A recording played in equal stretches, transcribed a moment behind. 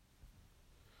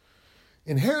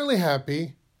Inherently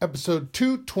Happy, episode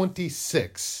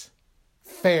 226,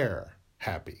 Fair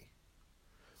Happy.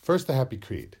 First, the Happy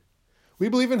Creed. We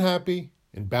believe in happy,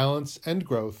 in balance and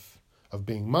growth, of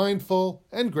being mindful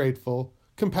and grateful,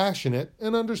 compassionate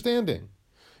and understanding.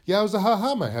 Yowza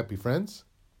ha, my happy friends.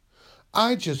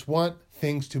 I just want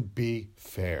things to be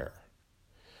fair.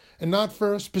 And not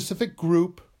for a specific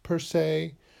group, per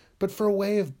se, but for a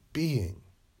way of being.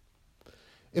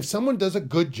 If someone does a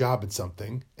good job at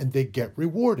something and they get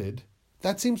rewarded,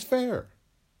 that seems fair.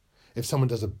 If someone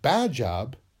does a bad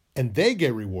job and they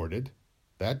get rewarded,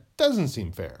 that doesn't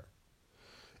seem fair.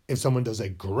 If someone does a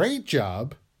great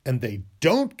job and they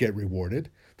don't get rewarded,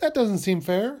 that doesn't seem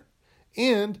fair.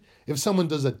 And if someone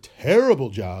does a terrible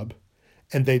job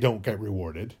and they don't get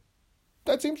rewarded,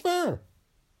 that seems fair.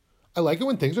 I like it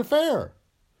when things are fair.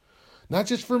 Not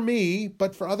just for me,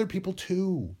 but for other people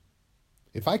too.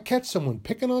 If I catch someone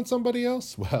picking on somebody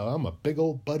else, well, I'm a big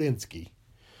old Budinsky.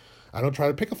 I don't try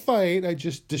to pick a fight, I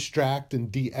just distract and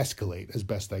de-escalate as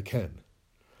best I can.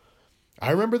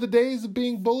 I remember the days of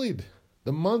being bullied,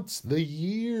 the months, the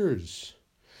years.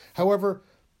 However,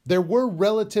 there were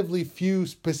relatively few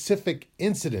specific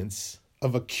incidents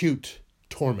of acute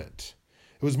torment.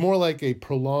 It was more like a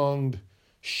prolonged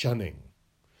shunning.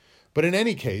 But in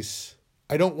any case,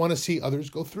 I don't want to see others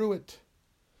go through it.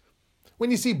 When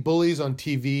you see bullies on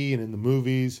TV and in the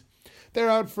movies,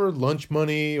 they're out for lunch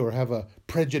money or have a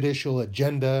prejudicial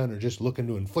agenda and are just looking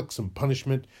to inflict some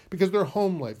punishment because their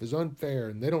home life is unfair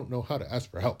and they don't know how to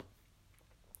ask for help.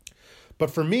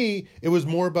 But for me, it was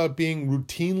more about being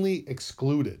routinely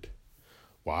excluded.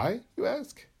 Why, you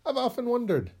ask? I've often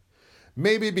wondered.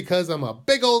 Maybe because I'm a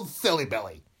big old silly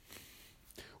belly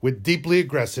with deeply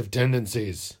aggressive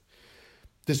tendencies.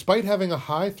 Despite having a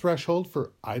high threshold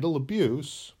for idle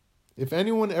abuse, if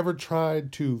anyone ever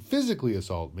tried to physically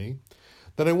assault me,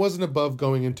 then I wasn't above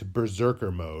going into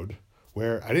berserker mode,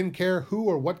 where I didn't care who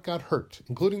or what got hurt,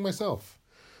 including myself,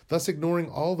 thus ignoring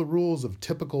all the rules of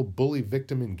typical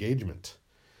bully-victim engagement.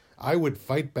 I would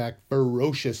fight back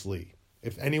ferociously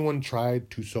if anyone tried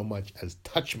to so much as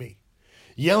touch me,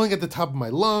 yelling at the top of my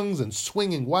lungs and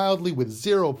swinging wildly with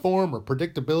zero form or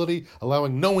predictability,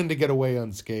 allowing no one to get away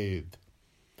unscathed.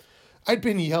 I'd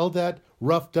been yelled at,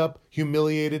 roughed up,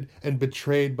 humiliated, and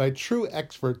betrayed by true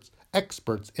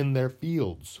experts in their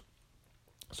fields.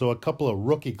 So a couple of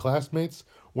rookie classmates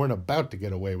weren't about to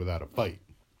get away without a fight.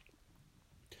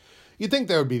 You'd think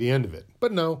that would be the end of it,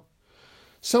 but no.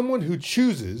 Someone who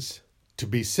chooses to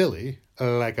be silly,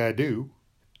 like I do,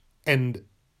 and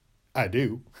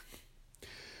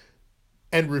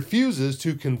refuses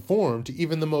to conform to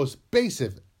even the most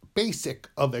basic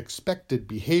of expected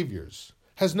behaviors,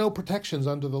 has no protections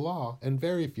under the law and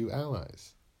very few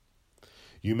allies.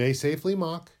 You may safely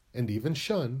mock and even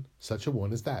shun such a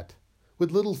one as that,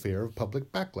 with little fear of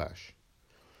public backlash.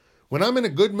 When I'm in a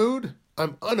good mood,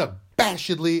 I'm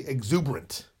unabashedly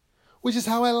exuberant, which is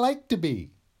how I like to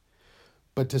be.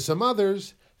 But to some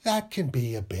others, that can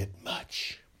be a bit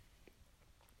much.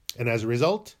 And as a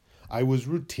result, I was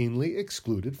routinely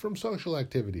excluded from social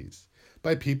activities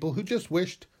by people who just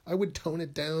wished I would tone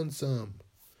it down some.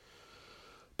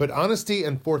 But honesty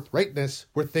and forthrightness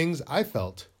were things I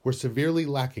felt were severely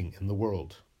lacking in the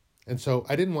world. And so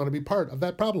I didn't want to be part of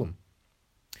that problem.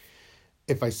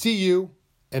 If I see you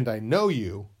and I know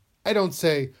you, I don't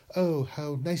say, "Oh,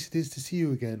 how nice it is to see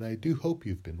you again. I do hope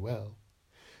you've been well."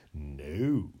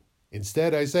 No.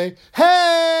 Instead, I say,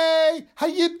 "Hey, how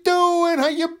you doing? How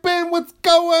you been? What's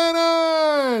going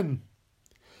on?"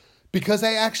 Because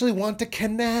I actually want to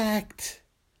connect.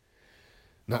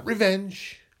 Not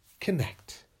revenge,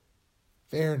 connect.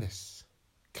 Fairness,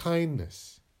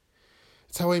 kindness.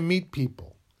 It's how I meet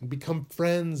people and become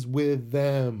friends with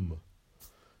them.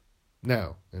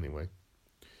 Now, anyway.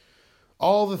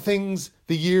 All the things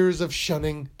the years of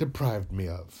shunning deprived me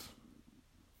of.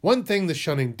 One thing the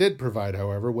shunning did provide,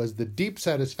 however, was the deep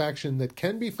satisfaction that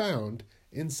can be found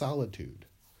in solitude.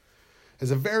 As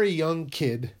a very young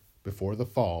kid, before the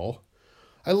fall,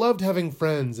 I loved having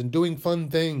friends and doing fun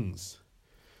things.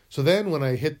 So then when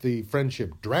I hit the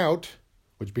friendship drought,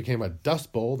 which became a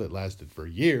dust bowl that lasted for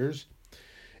years,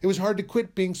 it was hard to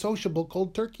quit being sociable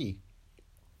cold turkey.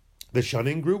 The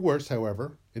shunning grew worse,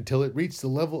 however, until it reached the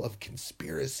level of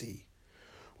conspiracy,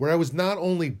 where I was not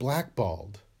only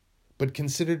blackballed, but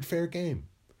considered fair game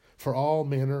for all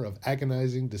manner of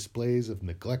agonizing displays of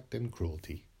neglect and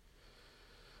cruelty.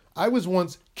 I was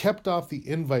once kept off the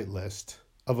invite list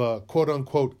of a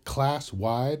quote-unquote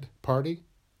class-wide party.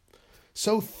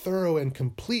 So thorough and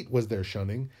complete was their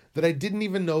shunning that I didn't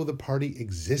even know the party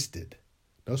existed.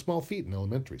 No small feat in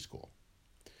elementary school.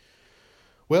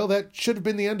 Well, that should have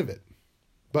been the end of it.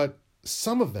 But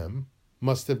some of them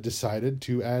must have decided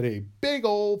to add a big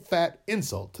old fat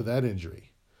insult to that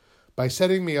injury by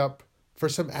setting me up for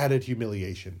some added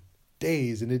humiliation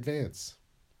days in advance.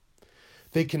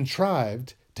 They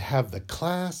contrived to have the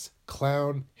class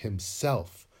clown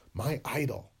himself, my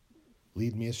idol,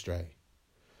 lead me astray.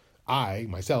 I,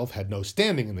 myself, had no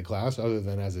standing in the class other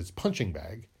than as its punching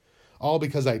bag, all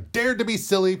because I dared to be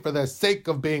silly for the sake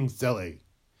of being silly.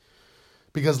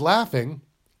 Because laughing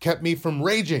kept me from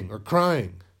raging or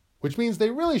crying, which means they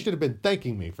really should have been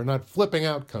thanking me for not flipping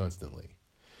out constantly.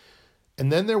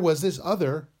 And then there was this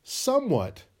other,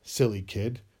 somewhat silly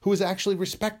kid who was actually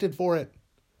respected for it,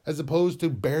 as opposed to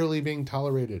barely being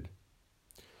tolerated.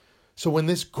 So when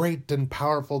this great and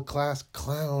powerful class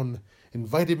clown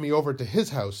invited me over to his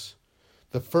house,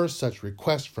 the first such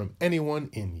request from anyone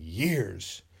in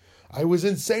years, I was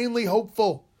insanely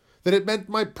hopeful that it meant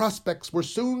my prospects were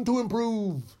soon to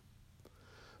improve.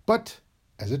 But,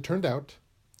 as it turned out,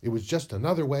 it was just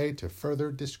another way to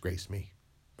further disgrace me.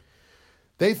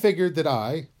 They figured that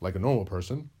I, like a normal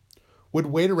person, would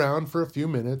wait around for a few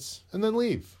minutes and then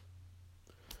leave.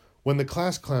 When the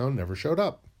class clown never showed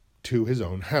up to his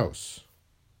own house.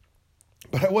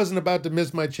 But I wasn't about to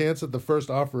miss my chance at the first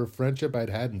offer of friendship I'd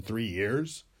had in 3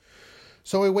 years.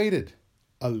 So I waited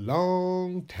a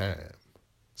long time.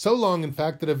 So long, in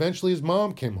fact, that eventually his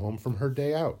mom came home from her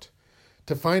day out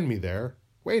to find me there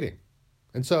waiting.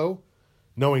 And so,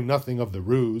 knowing nothing of the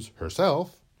ruse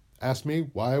herself, asked me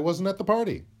why I wasn't at the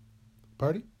party.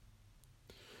 Party?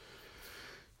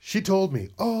 She told me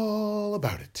all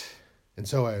about it. And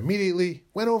so I immediately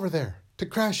went over there to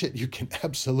crash it, you can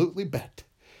absolutely bet.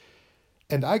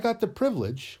 And I got the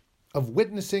privilege of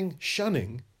witnessing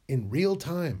shunning in real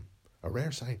time, a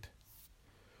rare sight.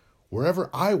 Wherever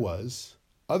I was,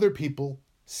 other people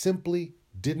simply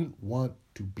didn't want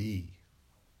to be.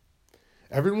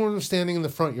 Everyone was standing in the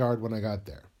front yard when I got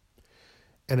there.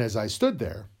 And as I stood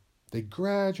there, they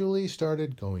gradually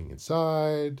started going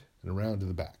inside and around to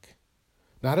the back.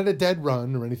 Not at a dead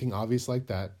run or anything obvious like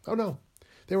that. Oh no,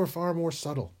 they were far more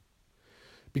subtle.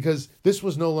 Because this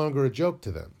was no longer a joke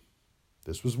to them.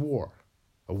 This was war,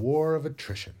 a war of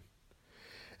attrition.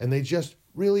 And they just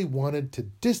really wanted to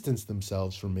distance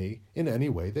themselves from me in any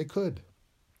way they could.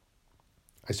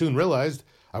 I soon realized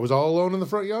I was all alone in the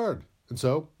front yard, and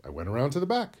so I went around to the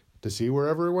back to see where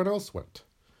everyone else went.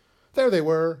 There they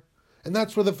were, and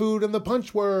that's where the food and the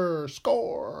punch were.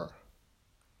 Score!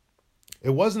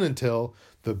 It wasn't until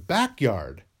the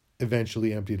backyard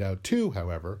eventually emptied out too,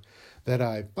 however, that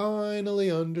I finally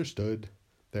understood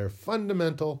their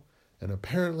fundamental and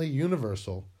apparently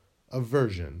universal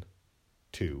aversion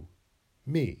to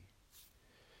me.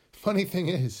 Funny thing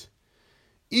is,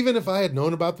 even if I had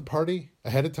known about the party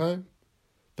ahead of time,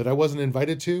 that I wasn't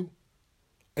invited to,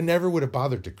 I never would have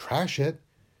bothered to crash it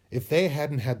if they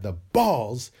hadn't had the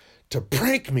balls to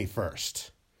prank me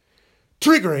first,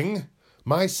 triggering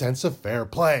my sense of fair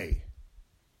play.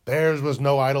 Theirs was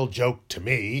no idle joke to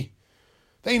me.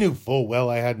 They knew full well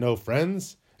I had no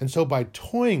friends, and so by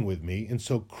toying with me in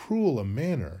so cruel a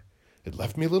manner, it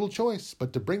left me little choice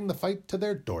but to bring the fight to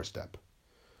their doorstep.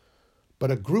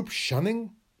 But a group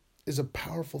shunning is a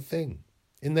powerful thing,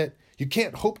 in that you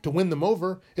can't hope to win them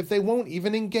over if they won't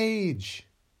even engage.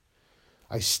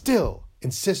 I still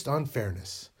insist on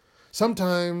fairness,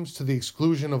 sometimes to the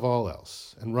exclusion of all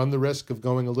else, and run the risk of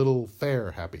going a little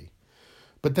fair happy.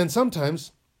 But then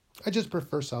sometimes I just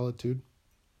prefer solitude.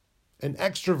 An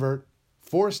extrovert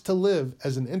forced to live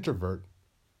as an introvert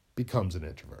becomes an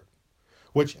introvert,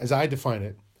 which, as I define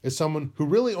it, is someone who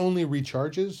really only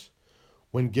recharges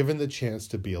when given the chance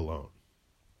to be alone.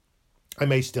 I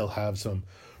may still have some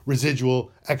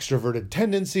residual extroverted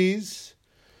tendencies,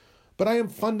 but I am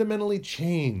fundamentally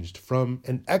changed from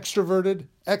an extroverted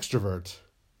extrovert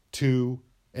to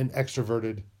an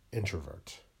extroverted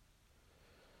introvert.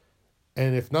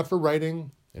 And if not for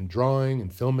writing and drawing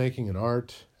and filmmaking and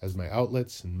art as my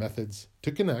outlets and methods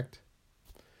to connect,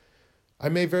 I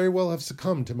may very well have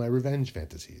succumbed to my revenge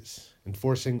fantasies,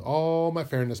 enforcing all my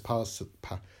fairness policies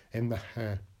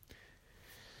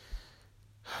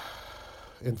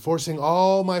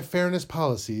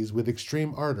with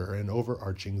extreme ardor and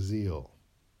overarching zeal.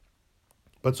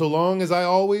 But so long as I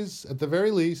always, at the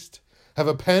very least, have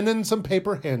a pen and some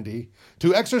paper handy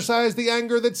to exercise the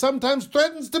anger that sometimes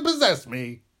threatens to possess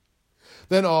me,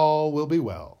 then all will be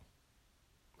well.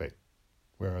 Wait,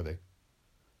 where are they?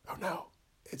 Oh no,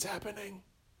 it's happening.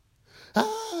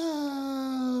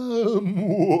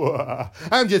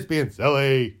 I'm just being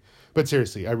silly. But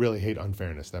seriously, I really hate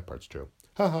unfairness. That part's true.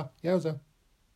 Ha ha, yowza.